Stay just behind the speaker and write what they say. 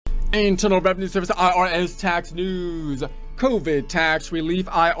Internal Revenue Service IRS tax news. COVID tax relief.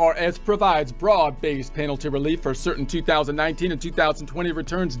 IRS provides broad-based penalty relief for certain 2019 and 2020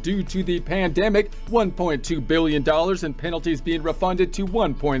 returns due to the pandemic. $1.2 billion in penalties being refunded to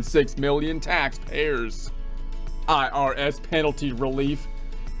 1.6 million taxpayers. IRS penalty relief.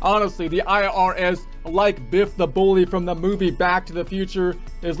 Honestly, the IRS, like Biff the bully from the movie Back to the Future,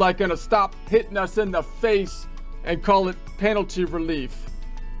 is like gonna stop hitting us in the face and call it penalty relief.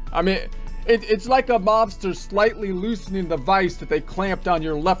 I mean, it's like a mobster slightly loosening the vice that they clamped on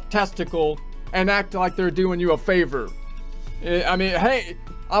your left testicle and act like they're doing you a favor. I mean, hey,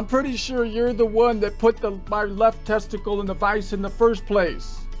 I'm pretty sure you're the one that put my left testicle in the vice in the first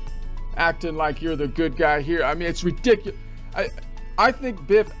place. Acting like you're the good guy here. I mean, it's ridiculous. I think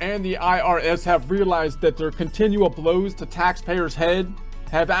Biff and the IRS have realized that their continual blows to taxpayers' head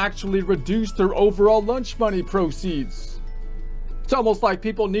have actually reduced their overall lunch money proceeds. It's almost like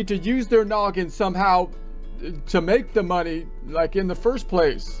people need to use their noggin somehow to make the money, like in the first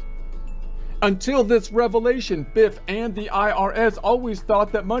place. Until this revelation, Biff and the IRS always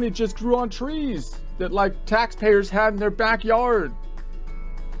thought that money just grew on trees that like taxpayers had in their backyard.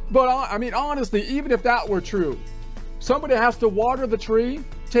 But I mean, honestly, even if that were true, somebody has to water the tree,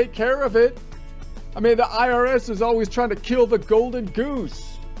 take care of it. I mean, the IRS is always trying to kill the golden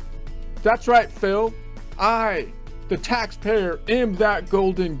goose. That's right, Phil. The taxpayer, am that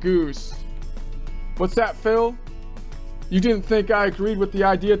golden goose. What's that, Phil? You didn't think I agreed with the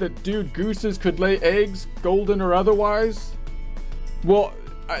idea that dude gooses could lay eggs, golden or otherwise? Well,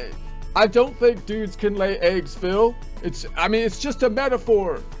 I don't think dudes can lay eggs, Phil. I mean, it's just a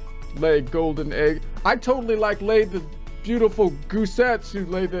metaphor. Lay golden egg. I totally lay the beautiful goosettes who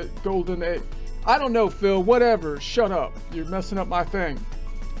lay the golden egg. I don't know, Phil, whatever, shut up. You're messing up my thing.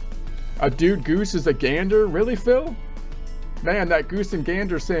 A dude goose is a gander? Really, Phil? Man, that goose and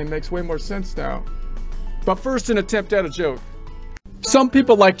gander saying makes way more sense now. But first, an attempt at a joke. Some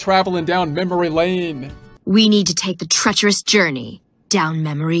people like traveling down memory lane. We need to take the treacherous journey down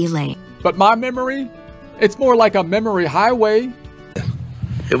memory lane. But my memory? It's more like a memory highway.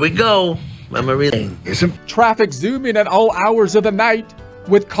 Here we go. Memory lane. Traffic zooming at all hours of the night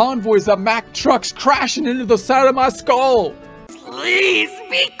with convoys of Mack trucks crashing into the side of my skull. Please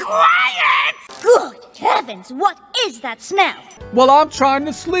be quiet! Good heavens, what is that smell? Well, I'm trying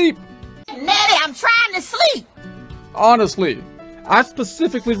to sleep. Nettie, I'm trying to sleep! Honestly, I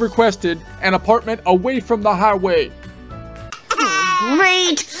specifically requested an apartment away from the highway. Oh,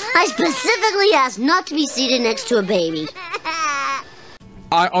 great! I specifically asked not to be seated next to a baby.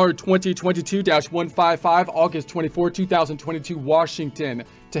 IR 2022-155, August 24, 2022, Washington.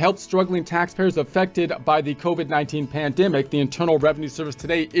 To help struggling taxpayers affected by the COVID-19 pandemic, the Internal Revenue Service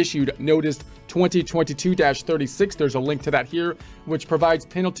today issued Notice 2022-36. There's a link to that here, which provides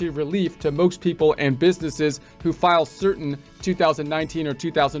penalty relief to most people and businesses who file certain 2019 or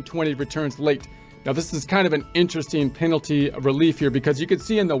 2020 returns late. Now, this is kind of an interesting penalty relief here because you can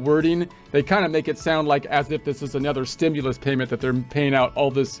see in the wording, they kind of make it sound like as if this is another stimulus payment that they're paying out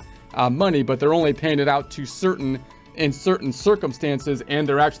all this money, but they're only paying it out to in certain circumstances, and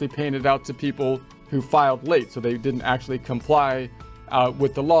they're actually paying it out to people who filed late, so they didn't actually comply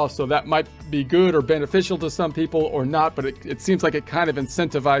with the law. So that might be good or beneficial to some people or not, but it seems like it kind of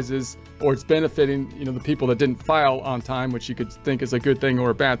incentivizes, or it's benefiting, you know, the people that didn't file on time, which you could think is a good thing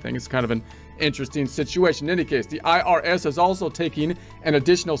or a bad thing. It's kind of an interesting situation. In any case, the IRS is also taking an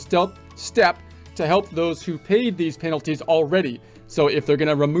additional step to help those who paid these penalties already. So if they're going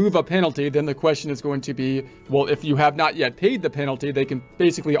to remove a penalty, then the question is going to be, well, if you have not yet paid the penalty, they can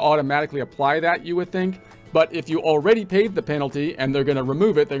basically automatically apply that, you would think. But if you already paid the penalty and they're going to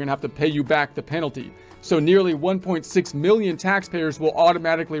remove it, they're going to have to pay you back the penalty. So nearly 1.6 million taxpayers will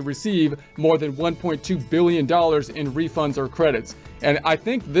automatically receive more than $1.2 billion in refunds or credits. And I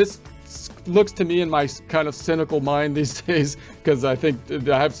think this looks to me, in my kind of cynical mind these days, because I think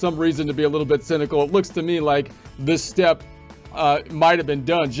I have some reason to be a little bit cynical, it looks to me like this step might have been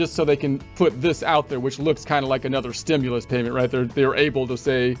done just so they can put this out there, which looks kind of like another stimulus payment, right? They're able to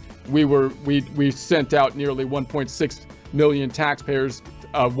say we sent out nearly 1.6 million taxpayers,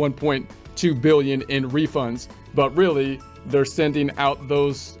 1.2 billion in refunds, but really they're sending out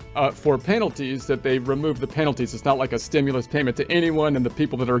those for penalties, that they remove the penalties. It's not like a stimulus payment to anyone, and the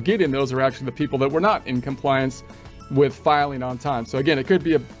people that are getting those are actually the people that were not in compliance with filing on time. So again, it could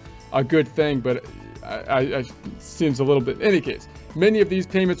be a good thing, but I seems a little bit. In any case, many of these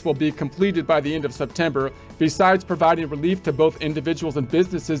payments will be completed by the end of September. Besides providing relief to both individuals and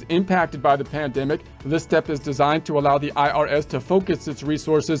businesses impacted by the pandemic, this step is designed to allow the IRS to focus its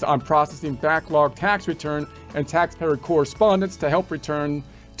resources on processing backlogged tax return and taxpayer correspondence to help return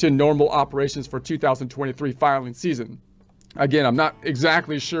to normal operations for 2023 filing season. Again, I'm not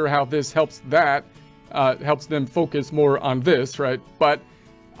exactly sure how this helps helps them focus more on this, right? But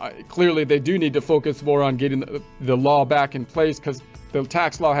clearly they do need to focus more on getting the law back in place, because the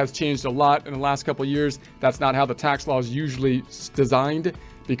tax law has changed a lot in the last couple of years. That's not how the tax law is usually designed,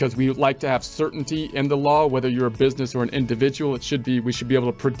 because we like to have certainty in the law, whether you're a business or an individual. We should be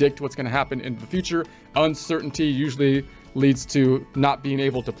able to predict what's going to happen in the future. Uncertainty usually leads to not being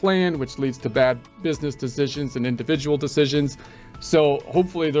able to plan, which leads to bad business decisions and individual decisions. So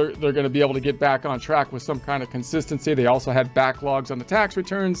hopefully they're going to be able to get back on track with some kind of consistency. They also had backlogs on the tax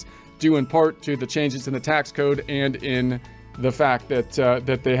returns, due in part to the changes in the tax code and in the fact that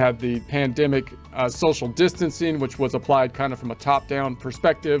that they had the pandemic social distancing, which was applied kind of from a top-down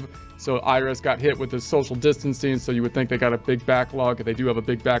perspective. So IRS got hit with the social distancing, so you would think they got a big backlog. They do have a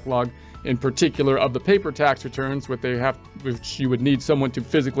big backlog, in particular of the paper tax returns, which you would need someone to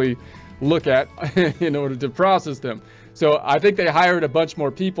physically look at in order to process them. So I think they hired a bunch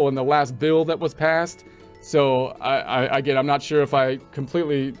more people in the last bill that was passed. So again, I'm not sure if I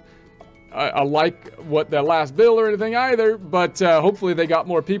completely I like what that last bill or anything either, but hopefully they got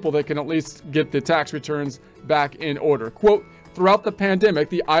more people that can at least get the tax returns back in order. Quote, throughout the pandemic,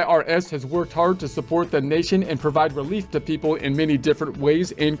 the IRS has worked hard to support the nation and provide relief to people in many different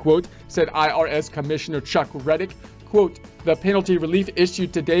ways, end quote, said IRS Commissioner Chuck Reddick. Quote, the penalty relief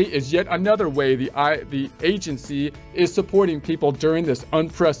issued today is yet another way the agency is supporting people during this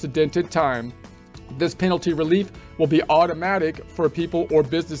unprecedented time. This penalty relief will be automatic for people or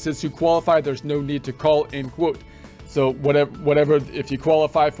businesses who qualify. There's no need to call, end quote. So whatever, if you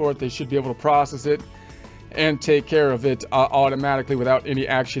qualify for it, they should be able to process it and take care of it automatically without any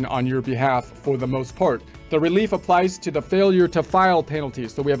action on your behalf for the most part. The relief applies to the failure to file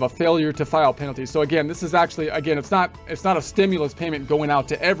penalties. So we have a failure to file penalty. So again, this is actually, again, it's not a stimulus payment going out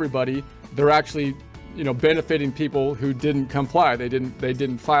to everybody. They're actually, benefiting people who didn't comply. They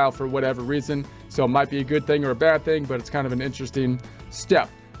didn't file for whatever reason. So it might be a good thing or a bad thing, but it's kind of an interesting step.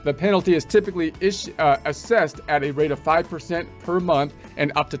 The penalty is typically assessed at a rate of 5% per month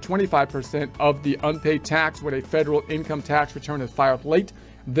and up to 25% of the unpaid tax when a federal income tax return is filed late.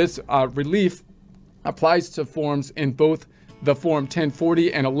 This relief applies to forms in both the Form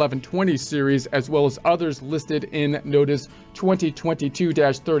 1040 and 1120 series, as well as others listed in Notice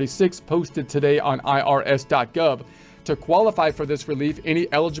 2022-36 posted today on irs.gov. To qualify for this relief, any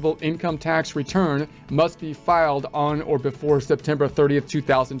eligible income tax return must be filed on or before September 30th,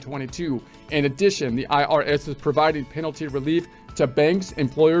 2022. In addition, the IRS is providing penalty relief to banks,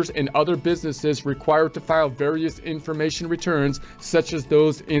 employers, and other businesses required to file various information returns, such as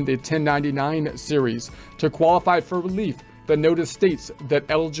those in the 1099 series. To qualify for relief, the notice states that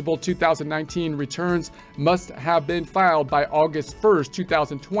eligible 2019 returns must have been filed by August 1st,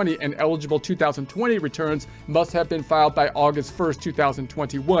 2020, and eligible 2020 returns must have been filed by August 1st,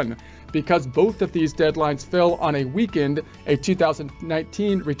 2021. Because both of these deadlines fell on a weekend, a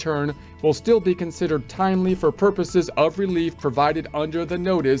 2019 return will still be considered timely for purposes of relief provided under the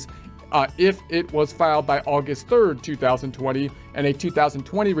notice if it was filed by August 3rd, 2020, and a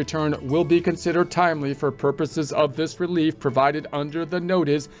 2020 return will be considered timely for purposes of this relief provided under the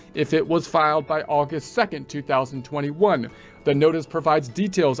notice if it was filed by August 2nd, 2021. The notice provides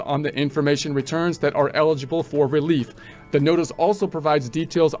details on the information returns that are eligible for relief. The notice also provides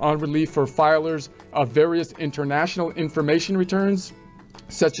details on relief for filers of various international information returns,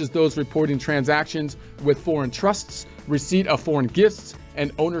 such as those reporting transactions with foreign trusts, receipt of foreign gifts,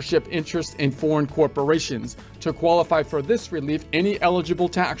 and ownership interests in foreign corporations. To qualify for this relief, any eligible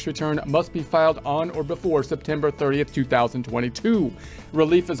tax return must be filed on or before September 30th, 2022.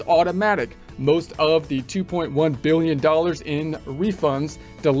 Relief is automatic. Most of the $2.1 billion in refunds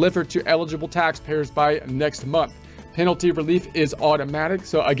delivered to eligible taxpayers by next month. Penalty relief is automatic.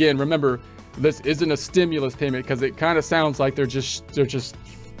 So again, remember, this isn't a stimulus payment, because it kind of sounds like they're just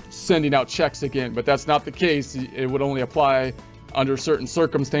sending out checks again, but that's not the case. It would only apply under certain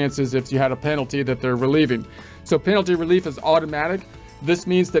circumstances if you had a penalty that they're relieving. So penalty relief is automatic. This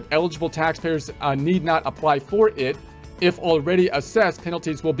means that eligible taxpayers need not apply for it. If already assessed,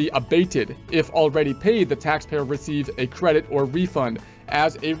 penalties will be abated. If already paid, the taxpayer receives a credit or refund.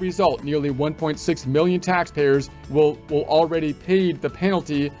 As a result, nearly 1.6 million taxpayers will already paid the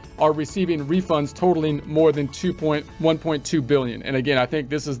penalty are receiving refunds totaling more than 1.2 billion. And again, I think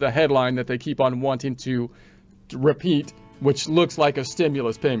this is the headline that they keep on wanting to repeat, which looks like a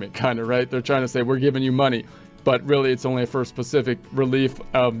stimulus payment, kind of, right? They're trying to say, we're giving you money, but really it's only for specific relief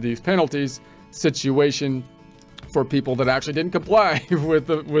of these penalties situation for people that actually didn't comply with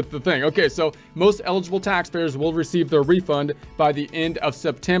the thing. Okay, so most eligible taxpayers will receive their refund by the end of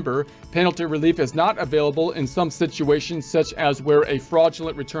September. Penalty relief is not available in some situations, such as where a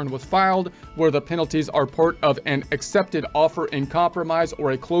fraudulent return was filed, where the penalties are part of an accepted offer in compromise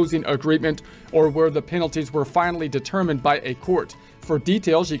or a closing agreement, or where the penalties were finally determined by a court. For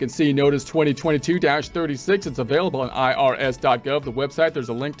details, you can see Notice 2022-36. It's available on IRS.gov, the website. There's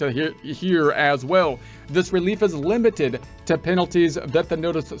a link to here as well. This relief is limited to penalties that the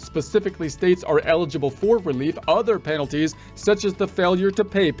notice specifically states are eligible for relief. Other penalties, such as the failure to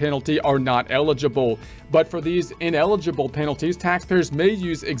pay penalty, are not eligible. But for these ineligible penalties, taxpayers may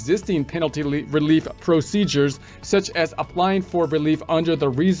use existing penalty relief procedures, such as applying for relief under the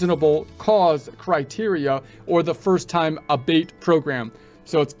reasonable cause criteria or the first-time abate program.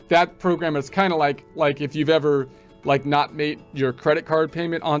 So that program is kind of like if you've ever not made your credit card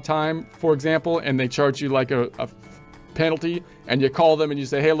payment on time, for example, and they charge you like a penalty, and you call them and you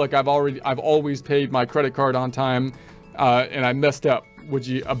say, hey, look, I've always paid my credit card on time, and I messed up. Would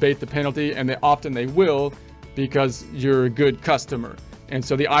you abate the penalty? And often they will, because you're a good customer. And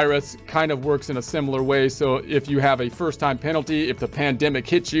so the IRS kind of works in a similar way. So if you have a first-time penalty, if the pandemic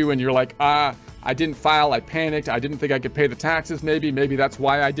hits you and you're like, I didn't file, I panicked, I didn't think I could pay the taxes, maybe that's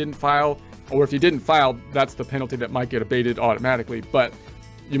why I didn't file. Or if you didn't file, that's the penalty that might get abated automatically. But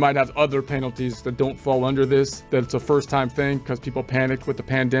you might have other penalties that don't fall under this, that it's a first-time thing because people panicked with the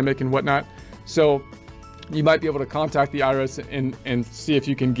pandemic and whatnot. So you might be able to contact the IRS and see if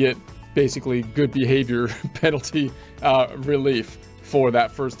you can get basically good behavior penalty relief for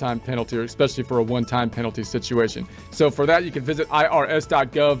that first-time penalty, or especially for a one-time penalty situation. So for that, you can visit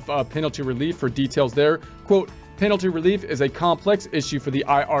irs.gov penalty relief for details there. Quote, penalty relief is a complex issue for the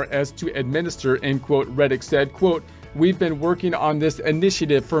IRS to administer, end quote, Reddick said. Quote, we've been working on this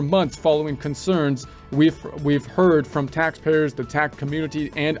initiative for months following concerns we've heard from taxpayers, the tax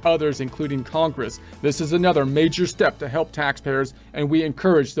community, and others, including Congress. This is another major step to help taxpayers, and we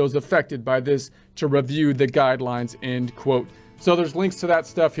encourage those affected by this to review the guidelines, end quote. So there's links to that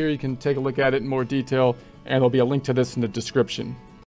stuff here. You can take a look at it in more detail, and there'll be a link to this in the description.